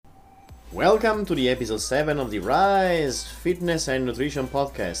Welcome to the episode 7 of the Rise Fitness and Nutrition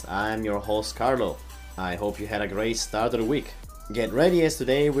Podcast. I'm your host Carlo. I hope you had a great start of the week. Get ready, as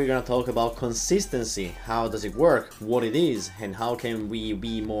today we're gonna talk about consistency. How does it work, what it is, and how can we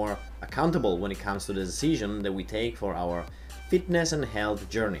be more accountable when it comes to the decision that we take for our fitness and health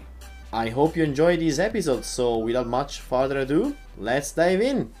journey. I hope you enjoyed this episode, so without much further ado, let's dive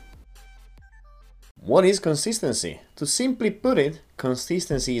in. What is consistency? To simply put it,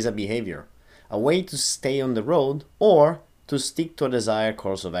 consistency is a behavior, a way to stay on the road or to stick to a desired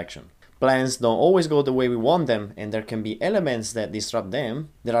course of action. Plans don't always go the way we want them, and there can be elements that disrupt them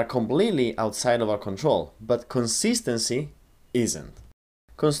that are completely outside of our control, but consistency isn't.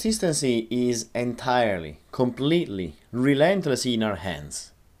 Consistency is entirely, completely, relentlessly in our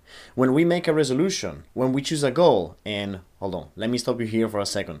hands. When we make a resolution, when we choose a goal, and hold on, let me stop you here for a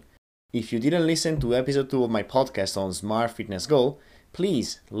second. If you didn't listen to episode 2 of my podcast on Smart Fitness Goal,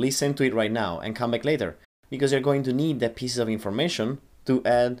 please listen to it right now and come back later, because you're going to need that piece of information to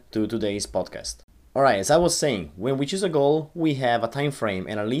add to today's podcast. Alright, as I was saying, when we choose a goal, we have a time frame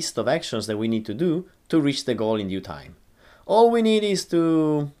and a list of actions that we need to do to reach the goal in due time. All we need is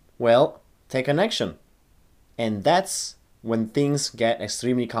to, take an action. And that's when things get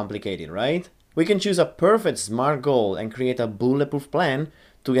extremely complicated, right? We can choose a perfect SMART goal and create a bulletproof plan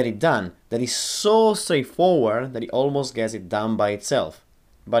to get it done that is so straightforward that it almost gets it done by itself.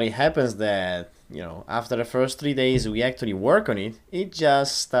 But it happens that, after the first 3 days we actually work on it, it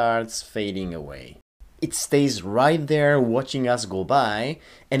just starts fading away. It stays right there watching us go by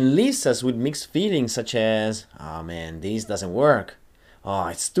and leaves us with mixed feelings such as, oh man, this doesn't work. Oh,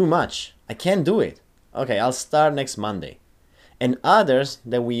 it's too much. I can't do it. Okay, I'll start next Monday. And others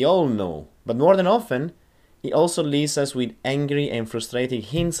that we all know, but more than often, it also leaves us with angry and frustrated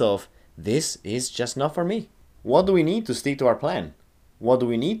hints of, this is just not for me. What do we need to stick to our plan? What do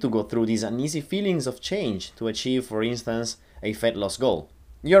we need to go through these uneasy feelings of change to achieve, for instance, a fat loss goal?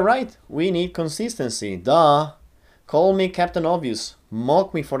 You're right, we need consistency, duh! Call me Captain Obvious,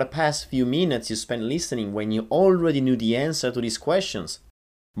 mock me for the past few minutes you spent listening when you already knew the answer to these questions.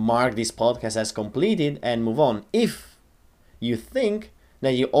 Mark this podcast as completed and move on if you think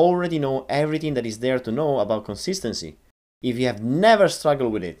that you already know everything that is there to know about consistency, if you have never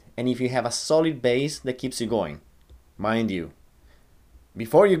struggled with it, and if you have a solid base that keeps you going. Mind you,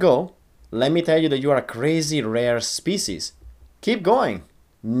 before you go, let me tell you that you are a crazy rare species. Keep going.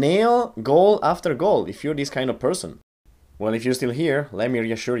 Nail goal after goal if you're this kind of person. Well, if you're still here, let me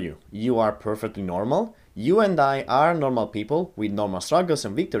reassure you, you are perfectly normal. You and I are normal people with normal struggles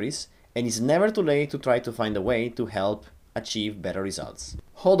and victories, and it's never too late to try to find a way to help achieve better results.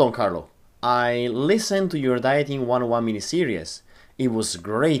 Hold on, Carlo. I listened to your Dieting 101 mini-series. It was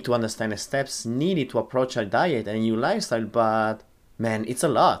great to understand the steps needed to approach a diet and a new lifestyle, but man, it's a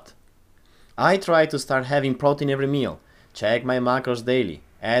lot. I try to start having protein every meal, check my macros daily,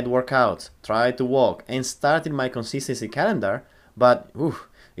 add workouts, try to walk, and started my consistency calendar, but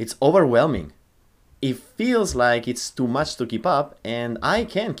it's overwhelming. It feels like it's too much to keep up, and I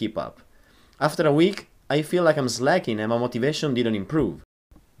can't keep up. After a week, I feel like I'm slacking and my motivation didn't improve.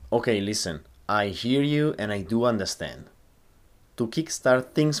 Okay, listen, I hear you and I do understand. To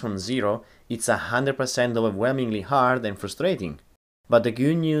kickstart things from zero, it's 100% overwhelmingly hard and frustrating. But the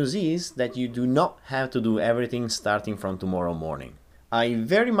good news is that you do not have to do everything starting from tomorrow morning. I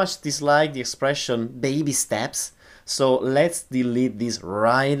very much dislike the expression baby steps, so let's delete this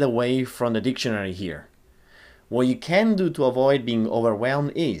right away from the dictionary here. What you can do to avoid being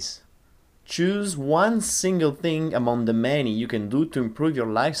overwhelmed is choose one single thing among the many you can do to improve your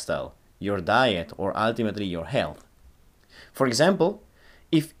lifestyle, your diet, or ultimately your health. For example,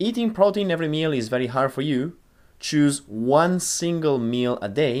 if eating protein every meal is very hard for you, choose one single meal a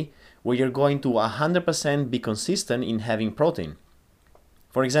day where you're going to 100% be consistent in having protein.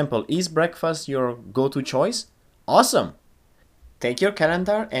 For example, is breakfast your go-to choice? Awesome! Take your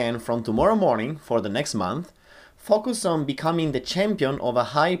calendar and from tomorrow morning for the next month, focus on becoming the champion of a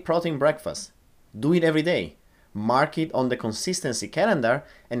high-protein breakfast. Do it every day. Mark it on the consistency calendar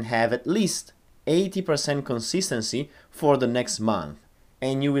and have at least 80% consistency for the next month.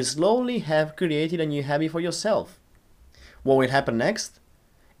 And you will slowly have created a new habit for yourself. What will happen next?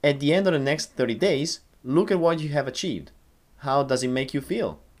 At the end of the next 30 days, look at what you have achieved. How does it make you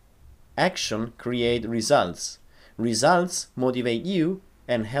feel? Action creates results. Results motivate you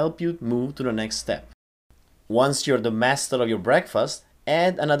and help you move to the next step. Once you're the master of your breakfast,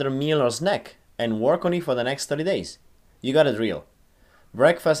 add another meal or snack and work on it for the next 30 days. You got the drill.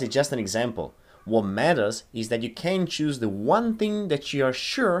 Breakfast is just an example. What matters is that you can choose the one thing that you are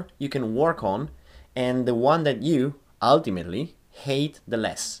sure you can work on and the one that you, ultimately, hate the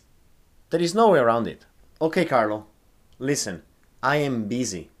less. There is no way around it. Okay, Carlo, listen, I am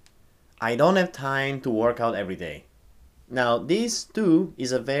busy. I don't have time to work out every day. Now, this too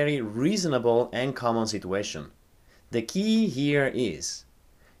is a very reasonable and common situation. The key here is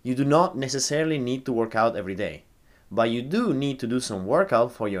you do not necessarily need to work out every day, but you do need to do some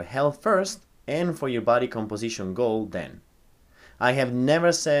workout for your health first and for your body composition goal then. I have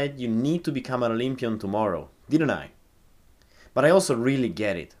never said you need to become an Olympian tomorrow, didn't I? But I also really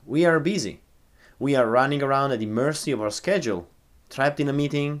get it. We are busy. We are running around at the mercy of our schedule, trapped in a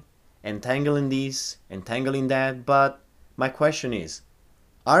meeting, entangling this, entangling that, but my question is,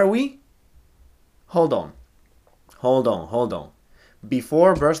 are we? Hold on.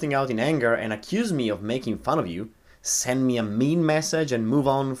 Before bursting out in anger and accuse me of making fun of you, send me a mean message and move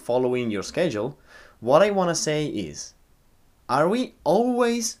on following your schedule, what I want to say is, are we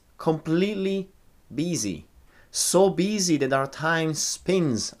always completely busy? So busy that our time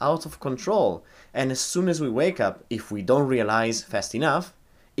spins out of control, and as soon as we wake up, if we don't realize fast enough,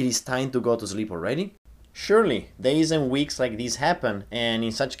 it is time to go to sleep already? Surely, days and weeks like these happen, and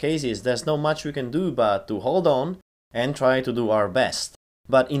in such cases there's not much we can do but to hold on and try to do our best.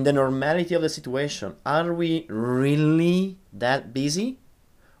 But in the normality of the situation, are we really that busy?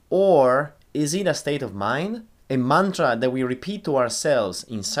 Or is it a state of mind? A mantra that we repeat to ourselves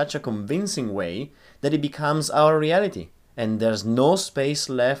in such a convincing way that it becomes our reality, and there's no space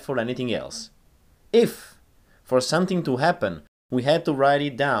left for anything else. If, for something to happen, we had to write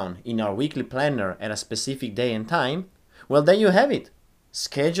it down in our weekly planner at a specific day and time, well, there you have it.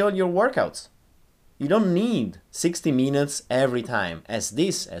 Schedule your workouts. You don't need 60 minutes every time, as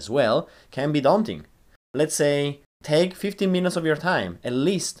this as well can be daunting. Let's say, take 15 minutes of your time, at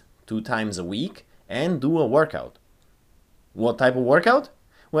least 2 times a week, and do a workout. What type of workout?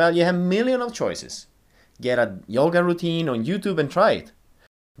 Well, you have a million of choices. Get a yoga routine on YouTube and try it.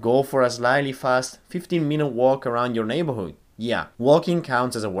 Go for a slightly fast 15-minute walk around your neighborhood. Yeah, walking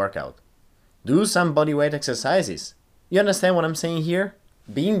counts as a workout. Do some bodyweight exercises. You understand what I'm saying here?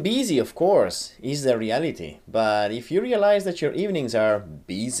 Being busy, of course, is the reality. But if you realize that your evenings are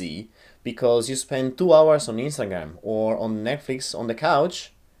busy because you spend 2 hours on Instagram or on Netflix on the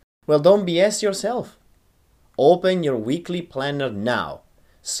couch, well, don't BS yourself. Open your weekly planner now.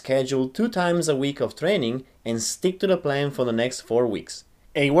 Schedule 2 times a week of training and stick to the plan for the next 4 weeks.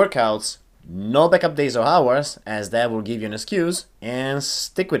 8 workouts, no backup days or hours, as that will give you an excuse, and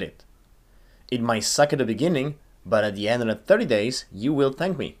stick with it. It might suck at the beginning, but at the end of the 30 days, you will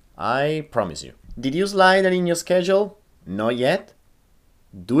thank me. I promise you. Did you slide that in your schedule? Not yet?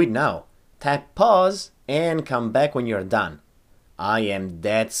 Do it now. Tap pause and come back when you're done. I am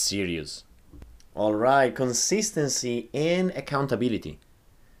that serious. Alright, consistency and accountability.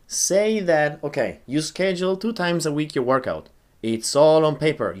 Say that, okay, you schedule 2 times a week your workout. It's all on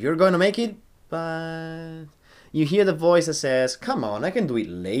paper. You're going to make it, but you hear the voice that says, come on, I can do it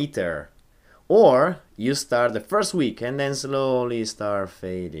later. Or you start the first week and then slowly start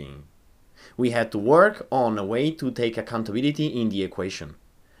fading. We had to work on a way to take accountability in the equation.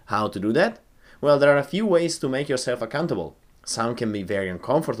 How to do that? Well, there are a few ways to make yourself accountable. Some can be very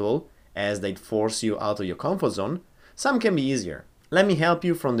uncomfortable, as they'd force you out of your comfort zone. Some can be easier. Let me help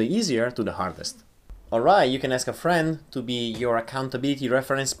you from the easier to the hardest. Alright, you can ask a friend to be your accountability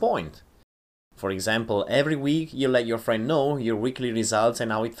reference point. For example, every week you let your friend know your weekly results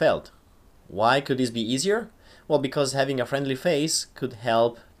and how it felt. Why could this be easier? Well, because having a friendly face could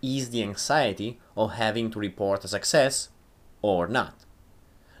help ease the anxiety of having to report a success or not.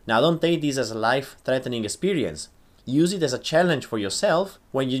 Now, don't take this as a life-threatening experience. Use it as a challenge for yourself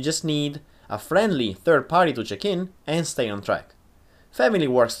when you just need a friendly third party to check in and stay on track. Family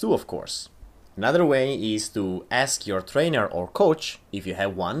works too, of course. Another way is to ask your trainer or coach, if you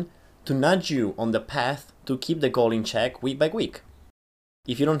have one, to nudge you on the path to keep the goal in check week by week.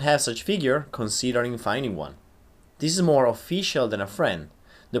 If you don't have such figure, considering finding one. This is more official than a friend.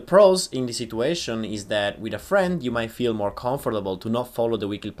 The pros in this situation is that with a friend you might feel more comfortable to not follow the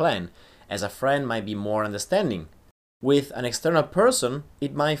weekly plan, as a friend might be more understanding. With an external person,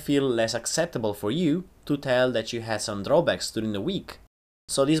 it might feel less acceptable for you to tell that you had some drawbacks during the week.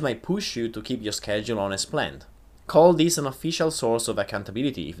 So this might push you to keep your schedule on as planned. Call this an official source of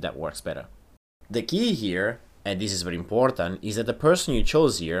accountability if that works better. The key here, and this is very important, is that the person you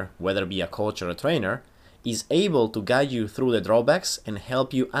chose here, whether it be a coach or a trainer, is able to guide you through the drawbacks and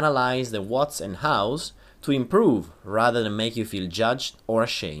help you analyze the whats and hows to improve rather than make you feel judged or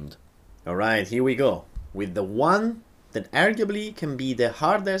ashamed. Alright, here we go. With the one that arguably can be the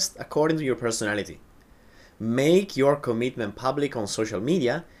hardest according to your personality. Make your commitment public on social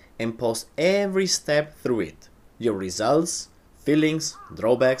media and post every step through it. Your results, feelings,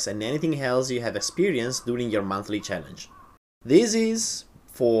 drawbacks, and anything else you have experienced during your monthly challenge. This is,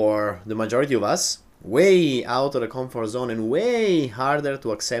 for the majority of us, way out of the comfort zone and way harder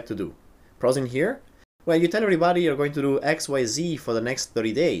to accept to do. Pros in here? Well, you tell everybody you're going to do XYZ for the next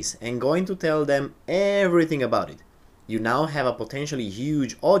 30 days and going to tell them everything about it. You now have a potentially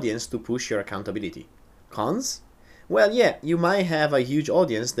huge audience to push your accountability. Cons? Well, yeah, you might have a huge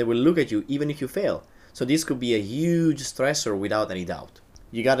audience that will look at you even if you fail. So this could be a huge stressor without any doubt.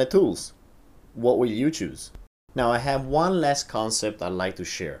 You got the tools. What will you choose? Now I have one last concept I'd like to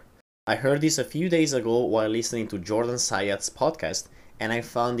share. I heard this a few days ago while listening to Jordan Sayat's podcast, and I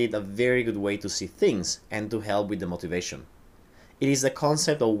found it a very good way to see things and to help with the motivation. It is the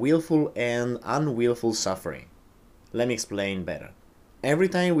concept of willful and unwillful suffering. Let me explain better. Every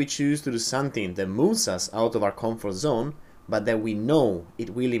time we choose to do something that moves us out of our comfort zone, but that we know it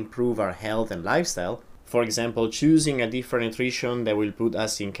will improve our health and lifestyle, for example, choosing a different nutrition that will put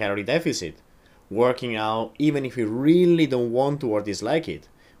us in calorie deficit, working out even if we really don't want to or dislike it,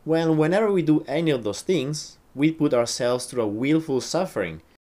 well, whenever we do any of those things, we put ourselves through a willful suffering,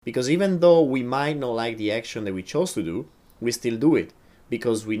 because even though we might not like the action that we chose to do, we still do it,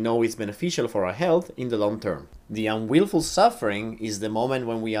 because we know it's beneficial for our health in the long term. The unwillful suffering is the moment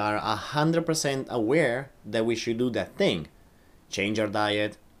when we are 100% aware that we should do that thing, change our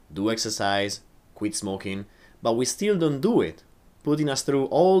diet, do exercise, quit smoking, but we still don't do it, putting us through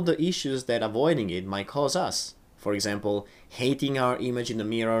all the issues that avoiding it might cause us. For example, hating our image in the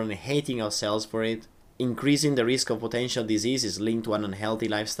mirror and hating ourselves for it, increasing the risk of potential diseases linked to an unhealthy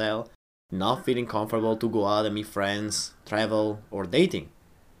lifestyle, not feeling comfortable to go out and meet friends, travel, or dating.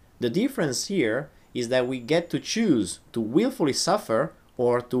 The difference here is that we get to choose to willfully suffer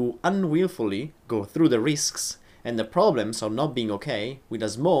or to unwillfully go through the risks and the problems of not being okay with a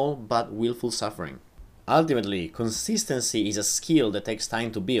small but willful suffering. Ultimately, consistency is a skill that takes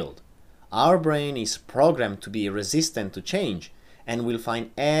time to build. Our brain is programmed to be resistant to change and will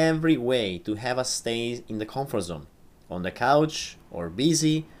find every way to have us stay in the comfort zone, on the couch or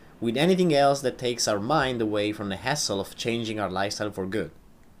busy with anything else that takes our mind away from the hassle of changing our lifestyle for good.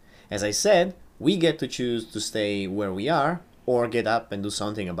 As I said, we get to choose to stay where we are or get up and do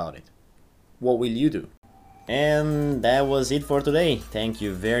something about it. What will you do? And that was it for today. Thank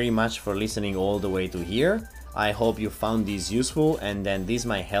you very much for listening all the way to here. I hope you found this useful and then this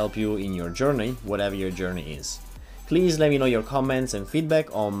might help you in your journey, whatever your journey is. Please let me know your comments and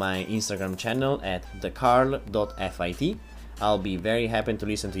feedback on my Instagram channel at thecarl.fit. I'll be very happy to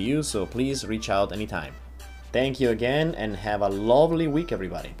listen to you, so please reach out anytime. Thank you again and have a lovely week,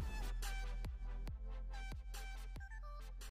 everybody.